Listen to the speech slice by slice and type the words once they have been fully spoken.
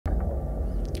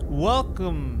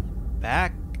Welcome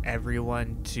back,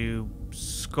 everyone, to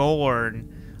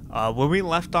Scorn. When we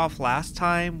left off last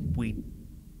time, we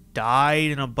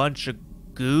died in a bunch of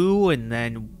goo, and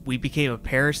then we became a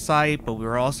parasite, but we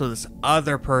were also this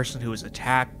other person who was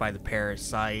attacked by the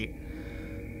parasite.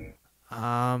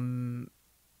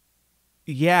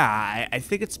 Yeah, I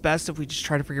think it's best if we just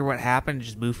try to figure what happened and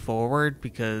just move forward,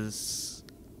 because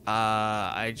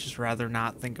I'd just rather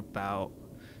not think about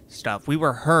stuff. We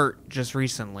were hurt just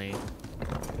recently.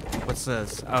 What's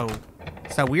this? Oh,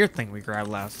 it's that weird thing we grabbed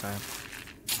last time.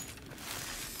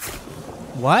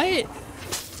 What?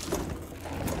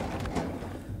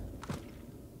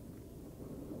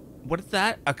 What did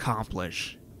that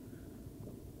accomplish?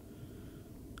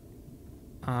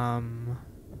 So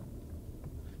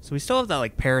we still have that,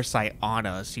 like, parasite on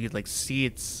us. You could, like, see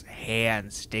its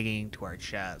hands digging into our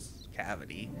chest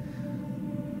cavity.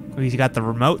 We got the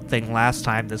remote thing last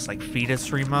time, this, like,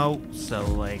 fetus remote. So,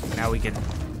 like, now we can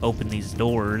open these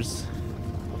doors.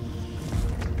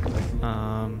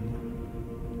 I'm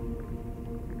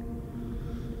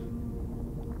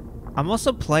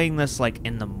also playing this, like,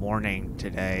 in the morning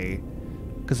today.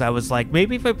 Because I was like,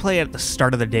 maybe if I play it at the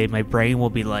start of the day, my brain will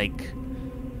be, like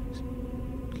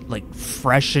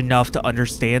fresh enough to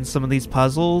understand some of these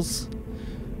puzzles.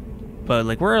 But,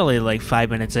 like, we're only, like, 5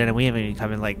 minutes in, and we haven't even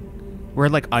come in, like, we're,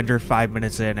 like, under 5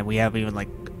 minutes in, and we haven't even, like,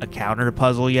 encountered a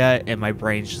puzzle yet, and my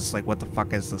brain's just like, what the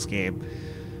fuck is this game?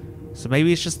 So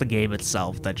maybe it's just the game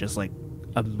itself that just, like,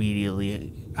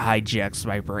 immediately hijacks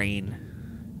my brain.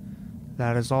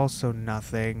 That is also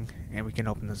nothing, and we can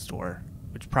open this door,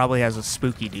 which probably has a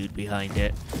spooky dude behind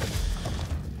it,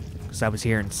 because I was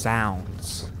hearing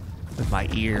sounds with my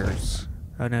ears.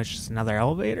 Oh no, it's just another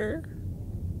elevator?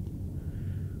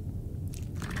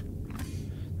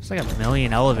 There's like a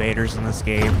million elevators in this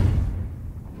game.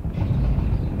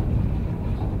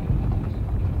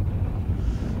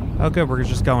 Oh good, we're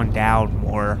just going down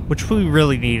more, which we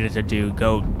really needed to do,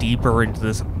 go deeper into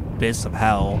this abyss of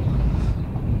hell.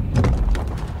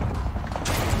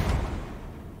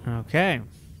 Okay.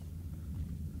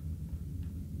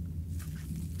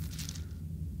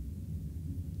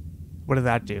 What did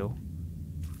that do?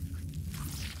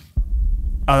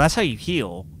 Oh, that's how you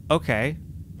heal. Okay.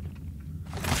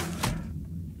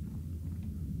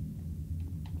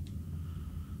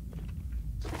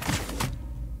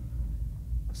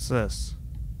 What's this?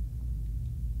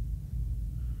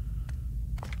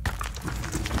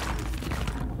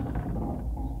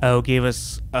 Oh, gave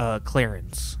us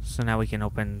clearance. So now we can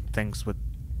open things with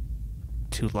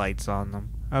 2 lights on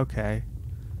them. Okay.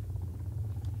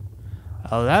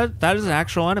 Oh, that is an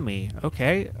actual enemy.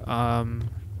 Okay.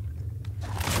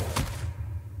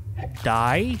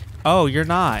 Die? Oh, you're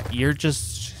not. You're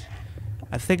just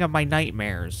a thing of my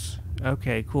nightmares.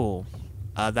 Okay, cool.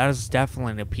 That is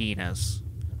definitely a penis.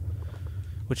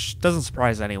 Which doesn't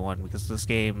surprise anyone, because this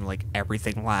game, like,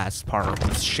 everything last part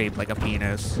was shaped like a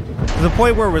penis. To the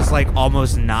point where it was, like,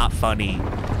 almost not funny.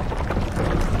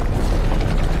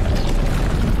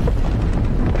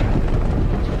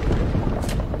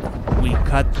 We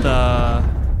cut the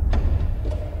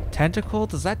tentacle.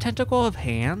 Does that tentacle have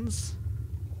hands?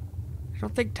 I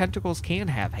don't think tentacles can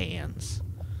have hands.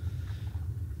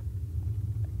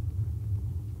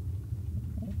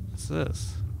 What's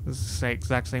this? This is the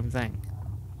exact same thing.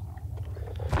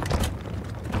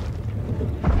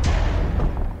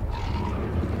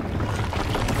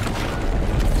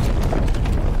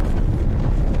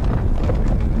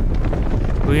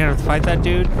 We gonna have to fight that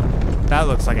dude? That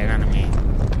looks like an enemy.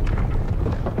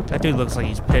 That dude looks like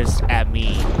he's pissed at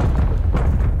me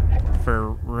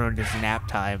for ruining his nap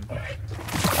time.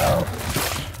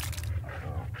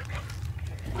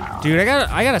 Dude, I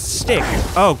got a stick.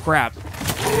 Oh crap.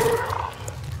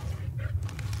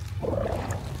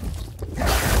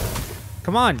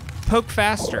 Come on, poke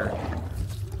faster.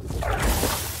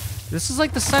 This is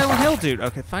like the Silent Hill dude.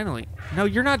 Okay, finally. No,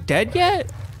 you're not dead yet?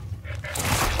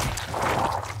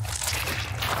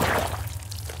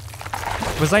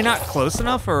 Was I not close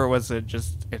enough, or was it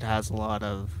just, it has a lot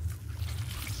of...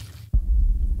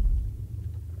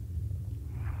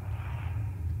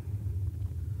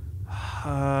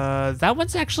 That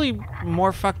one's actually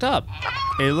more fucked up.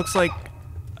 It looks like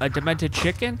a demented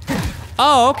chicken.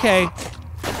 Oh, okay.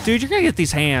 Dude, you're gonna get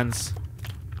these hands.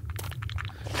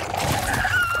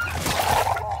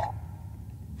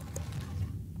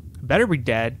 Better be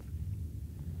dead.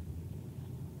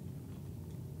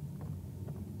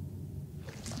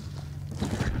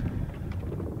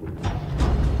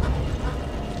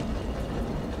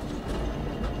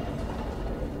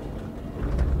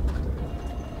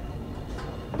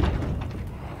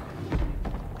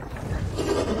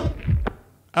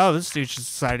 Oh, this dude just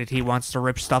decided he wants to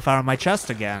rip stuff out of my chest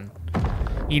again.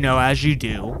 You know, as you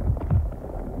do.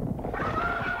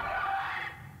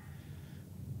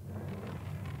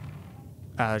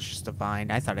 It's just a vine.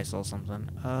 I thought I saw something.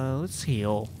 Let's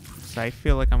heal. So I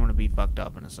feel like I'm gonna be fucked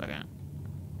up in a second.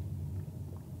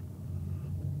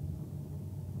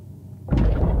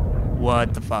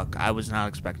 What the fuck? I was not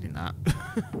expecting that.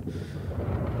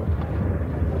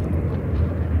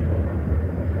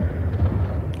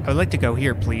 I would like to go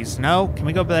here, please. No? Can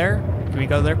we go there? Can we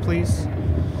go there, please?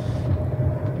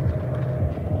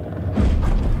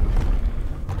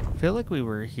 I feel like we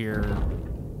were here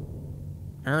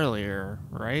earlier,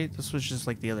 right? This was just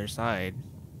like the other side.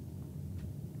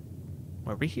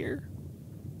 Were we here?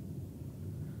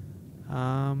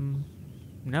 No,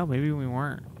 maybe we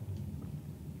weren't.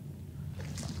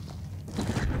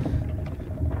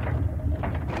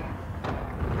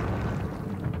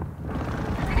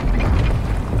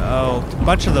 Oh, a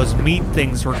bunch of those meat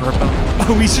things were gripping.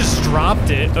 Oh, we just dropped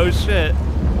it. Oh, shit.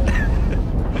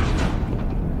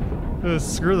 Oh,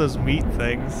 screw those meat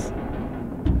things.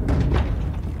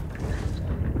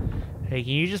 Hey,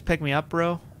 can you just pick me up,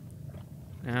 bro?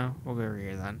 No? We'll go over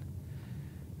here, then.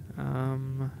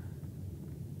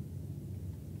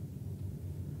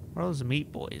 Where those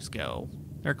meat boys go?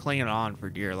 They're clinging on for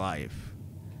dear life.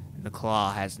 And the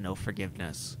claw has no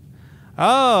forgiveness.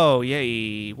 Oh,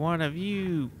 yay. One of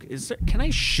you... Can I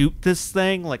shoot this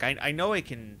thing? Like, I know I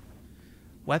can...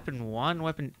 Weapon 1,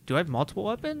 weapon... Do I have multiple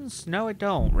weapons? No, I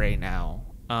don't right now.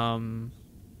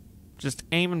 Just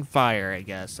aim and fire, I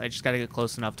guess. I just gotta get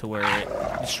close enough to where it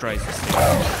destroys this thing.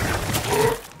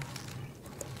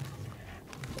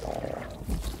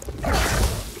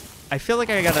 I feel like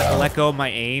I gotta let go of my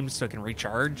aim so it can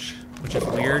recharge, which is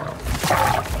weird.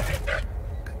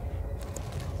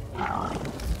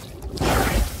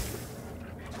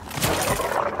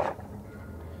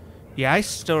 Yeah, I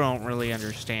still don't really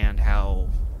understand how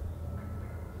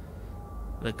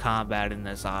the combat in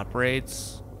this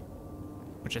operates,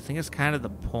 which I think is kind of the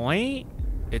point.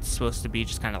 It's supposed to be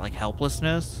just kind of like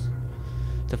helplessness,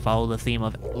 to follow the theme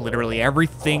of literally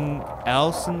everything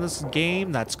else in this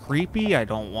game that's creepy. I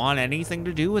don't want anything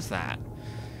to do with that.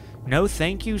 No,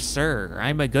 thank you, sir.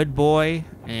 I'm a good boy,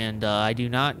 and I do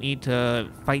not need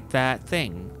to fight that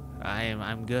thing.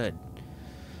 I'm good,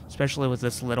 especially with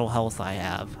this little health I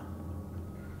have.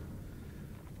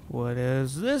 What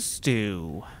does this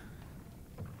do?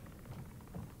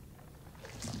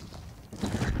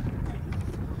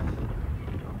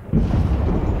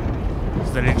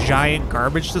 Is that a giant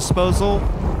garbage disposal?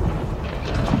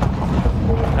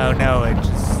 Oh no, it's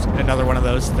just another one of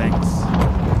those things.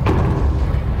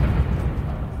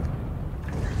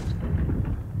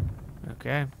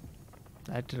 Okay.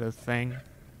 That did a thing.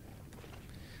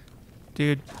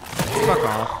 Dude, fuck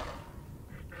off.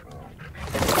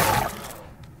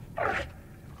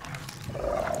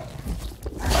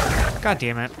 God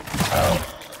damn it.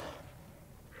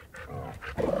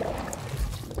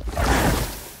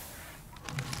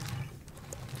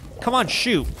 Come on,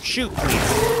 shoot. Shoot,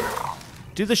 please.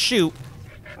 Do the shoot.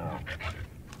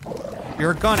 You're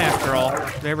a gun after all.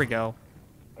 There we go.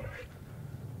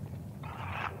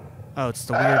 Oh, it's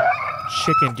the weird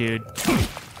chicken dude.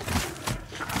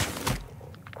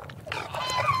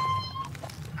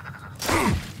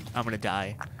 I'm gonna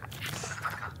die.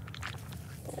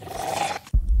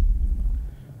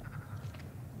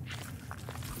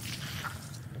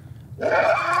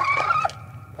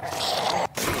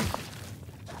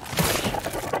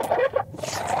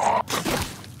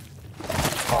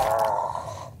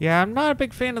 Yeah, I'm not a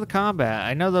big fan of the combat.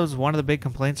 I know that was one of the big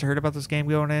complaints I heard about this game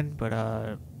going in,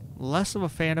 but less of a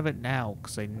fan of it now,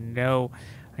 because I know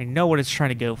what it's trying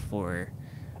to go for,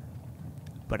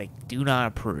 but I do not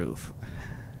approve.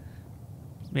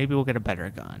 Maybe we'll get a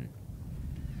better gun.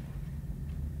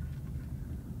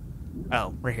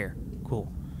 Oh, right here.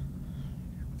 Cool.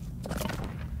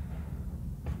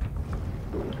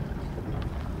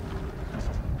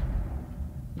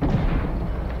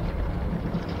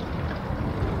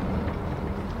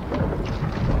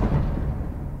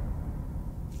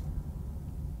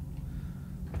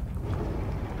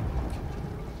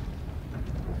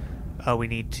 Oh, we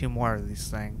need 2 more of these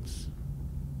things.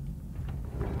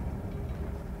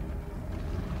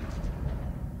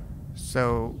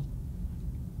 So...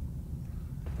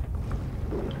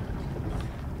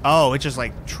 Oh, it just,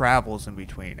 like, travels in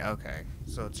between. Okay.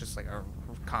 So it's just, like,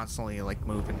 constantly, like,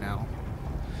 moving now.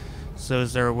 So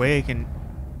is there a way I can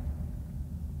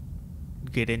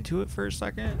get into it for a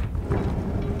second?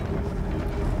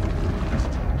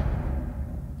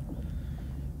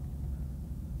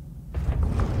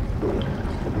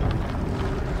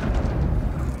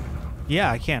 Yeah,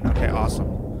 I can. Okay, awesome.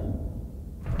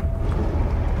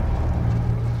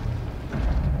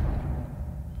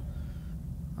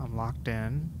 I'm locked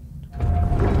in.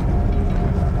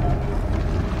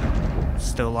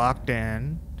 Still locked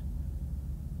in.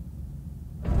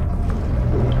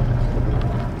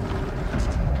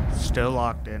 Still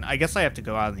locked in. I guess I have to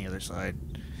go out on the other side.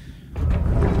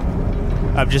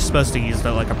 I'm just supposed to use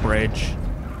that like a bridge.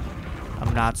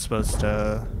 I'm not supposed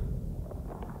to...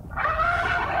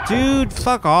 Dude,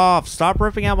 fuck off. Stop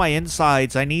ripping out my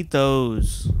insides. I need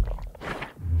those.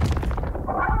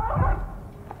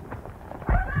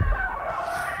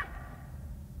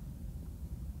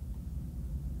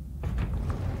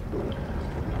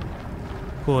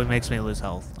 Cool, it makes me lose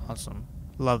health. Awesome.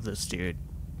 Love this dude.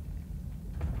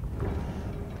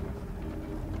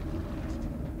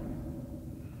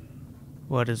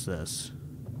 What is this?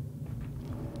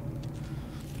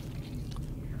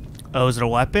 Oh, is it a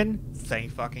weapon?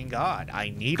 Thank fucking God. I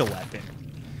need a weapon.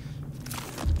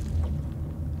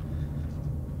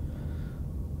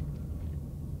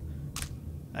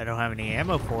 I don't have any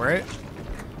ammo for it.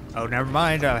 Oh, never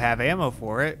mind. I have ammo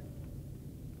for it.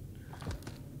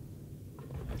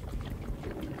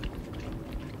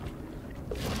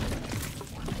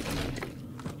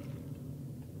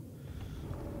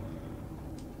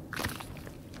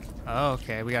 Oh,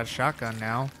 okay. We got a shotgun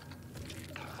now.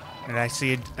 And I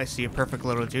see a perfect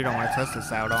little dude I want to test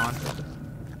this out on.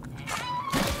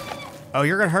 Oh,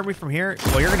 you're gonna hurt me from here?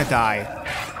 Well, you're gonna die.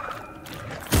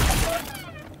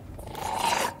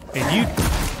 And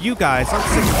you guys, I'm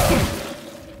sick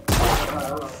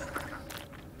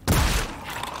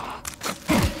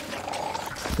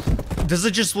of... Does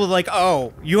it just look like,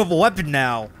 oh, you have a weapon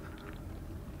now.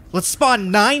 Let's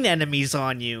spawn 9 enemies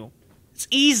on you. It's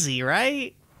easy,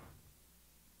 right?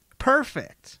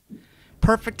 Perfect.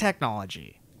 Perfect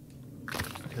technology.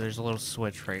 Okay, there's a little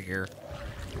switch right here.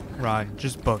 Run,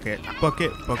 just book it. Book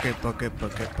it, book it, book it,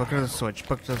 book it. Book it to the switch,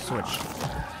 book it to the switch.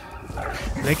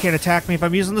 They can't attack me if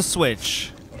I'm using the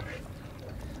switch.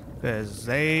 Because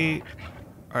they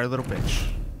are a little bitch.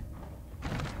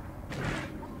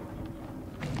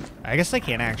 I guess they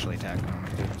can't actually attack me when I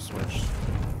do the switch.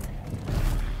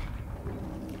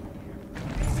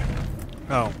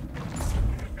 Oh.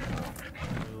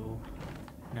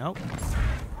 Nope.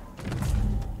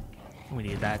 We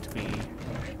need that to be...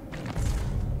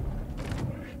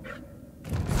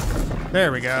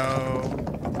 There we go.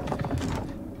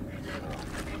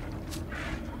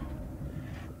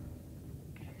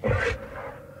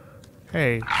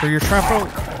 Hey, for your trouble...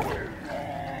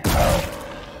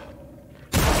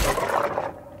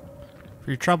 For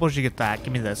your troubles, you get that.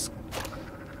 Give me this.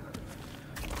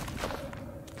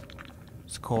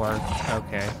 It's core.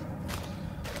 Okay.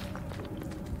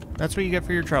 That's what you get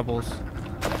for your troubles.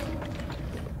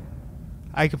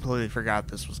 I completely forgot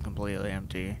this was completely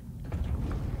empty.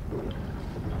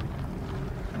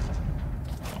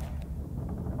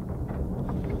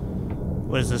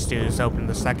 What does this do? Just open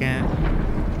the second.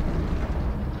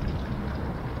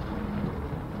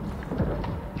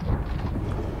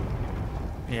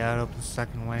 Yeah, it opens the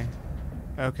second way.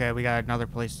 Okay, we got another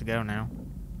place to go now.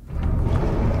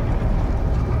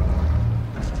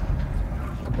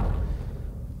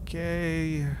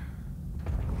 Okay.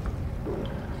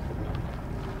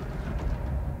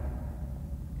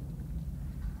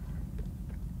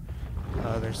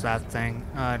 Oh, there's that thing.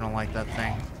 Oh, I don't like that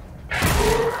thing.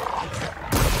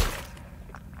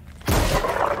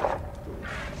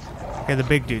 Okay, the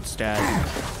big dude's dead.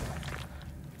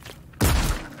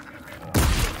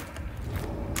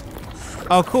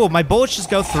 Oh, cool. My bullets just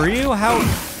go through you?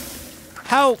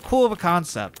 How cool of a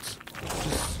concept.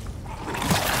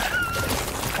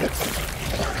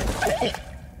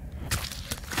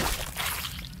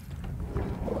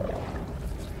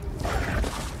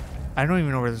 I don't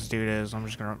even know where this dude is. I'm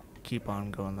just gonna keep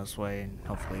on going this way and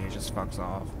hopefully he just fucks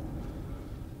off.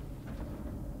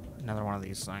 Another one of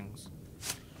these things.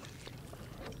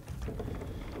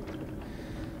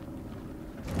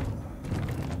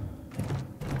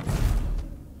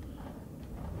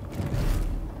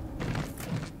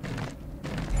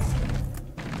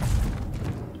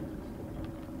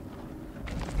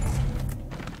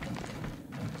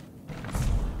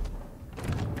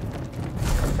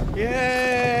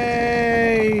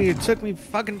 Yay! It took me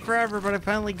fucking forever, but I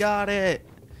finally got it.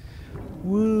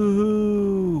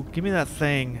 Woohoo! Give me that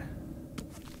thing.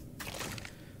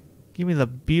 Give me the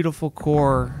beautiful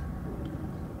core.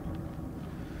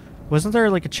 Wasn't there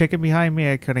like a chicken behind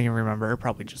me? I couldn't even remember. It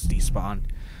probably just despawned.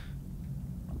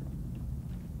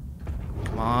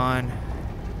 Come on.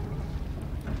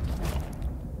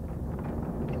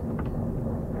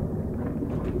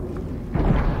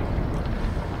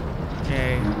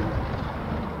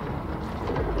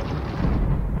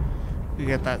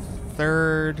 get that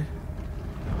third.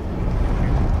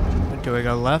 Do I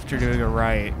go left or do I go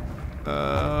right?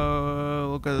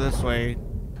 We'll go this way.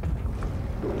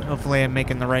 Hopefully I'm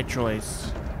making the right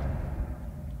choice.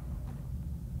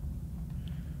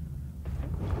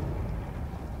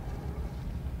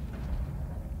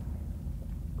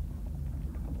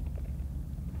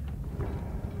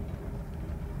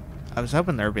 I was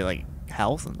hoping there would be like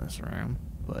health in this room,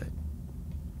 but...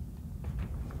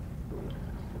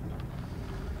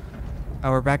 Oh,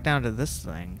 we're back down to this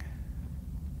thing.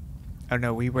 Oh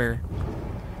no, we were...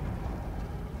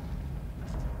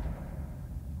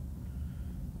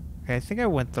 Okay, I think I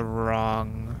went the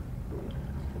wrong...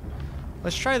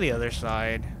 Let's try the other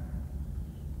side.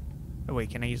 Oh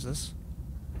wait, can I use this?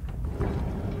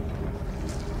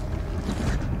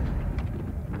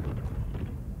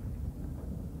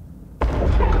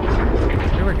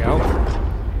 Here we go.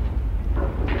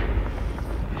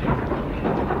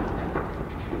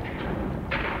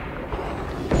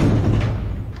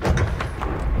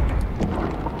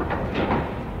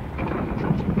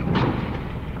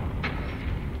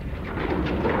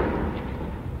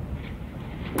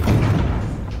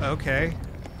 Okay.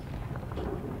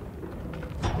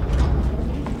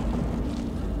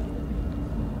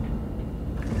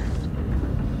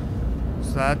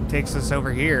 So that takes us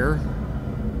over here.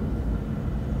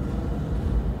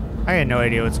 I had no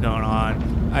idea what's going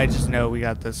on. I just know we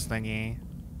got this thingy.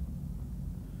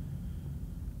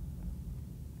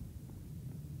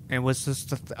 And was this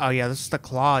the... oh yeah, this is the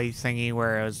claw thingy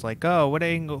where I was like, oh, what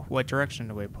angle, what direction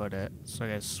do we put it? So I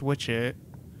gotta switch it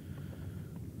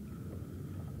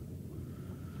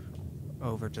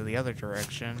over to the other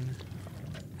direction.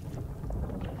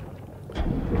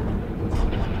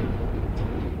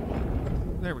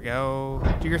 There we go.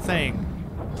 Do your thing.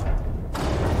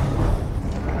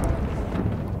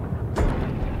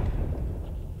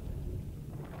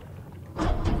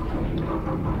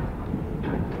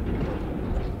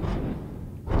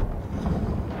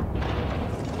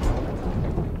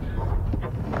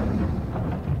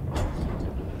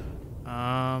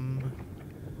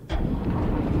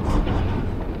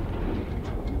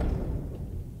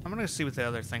 I'm gonna see what the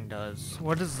other thing does.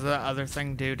 What does the other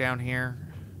thing do down here?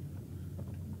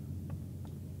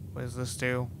 What does this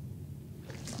do?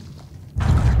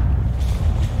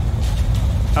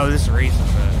 Oh, this raises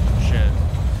it. Shit.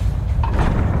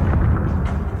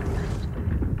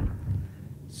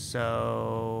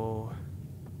 So...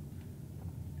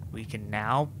 we can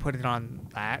now put it on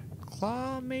that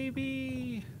claw,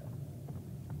 maybe?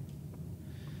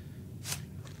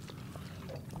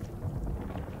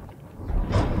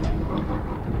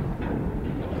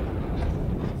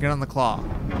 Get on the claw.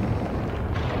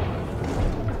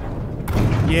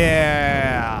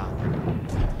 Yeah!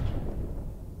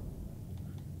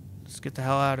 Let's get the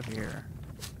hell out of here.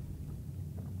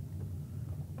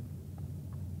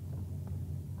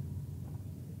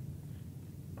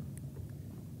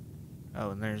 Oh,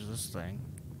 and there's this thing.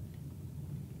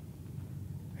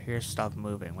 I hear stuff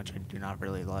moving, which I do not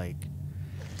really like.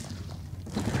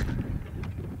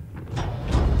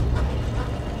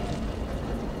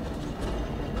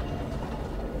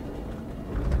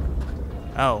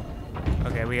 Oh,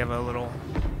 okay, we have a little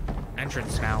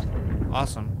entrance now.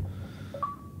 Awesome.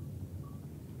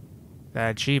 That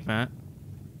achievement.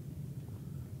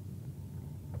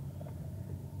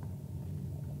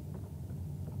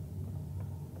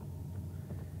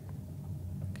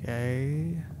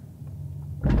 Okay.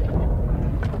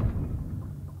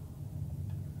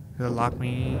 Does it lock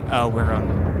me? Oh, we're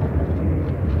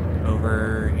on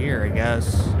over here, I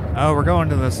guess. Oh, we're going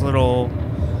to this little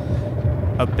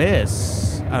abyss.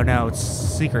 Oh no, it's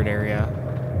secret area.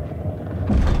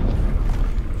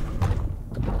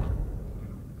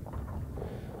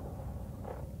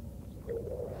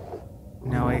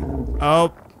 No, wait.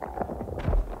 Oh!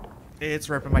 It's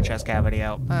ripping my chest cavity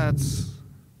out. That's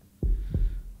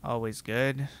always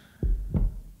good.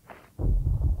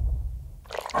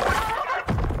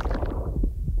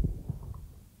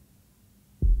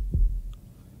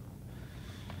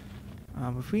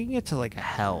 If we can get to like a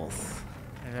health,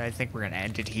 I think we're gonna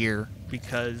end it here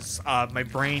because my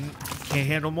brain can't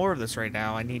handle more of this right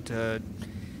now. I need to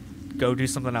go do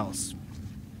something else.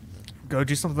 Go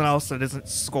do something else that isn't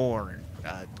Scorn.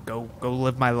 Go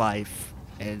live my life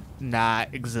and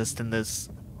not exist in this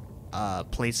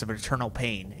place of eternal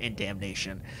pain and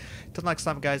damnation. Till next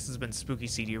time, guys, this has been Spooky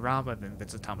CD-ROM. I've been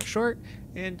Vincent Thomas Short,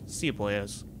 and see you,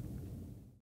 boyos.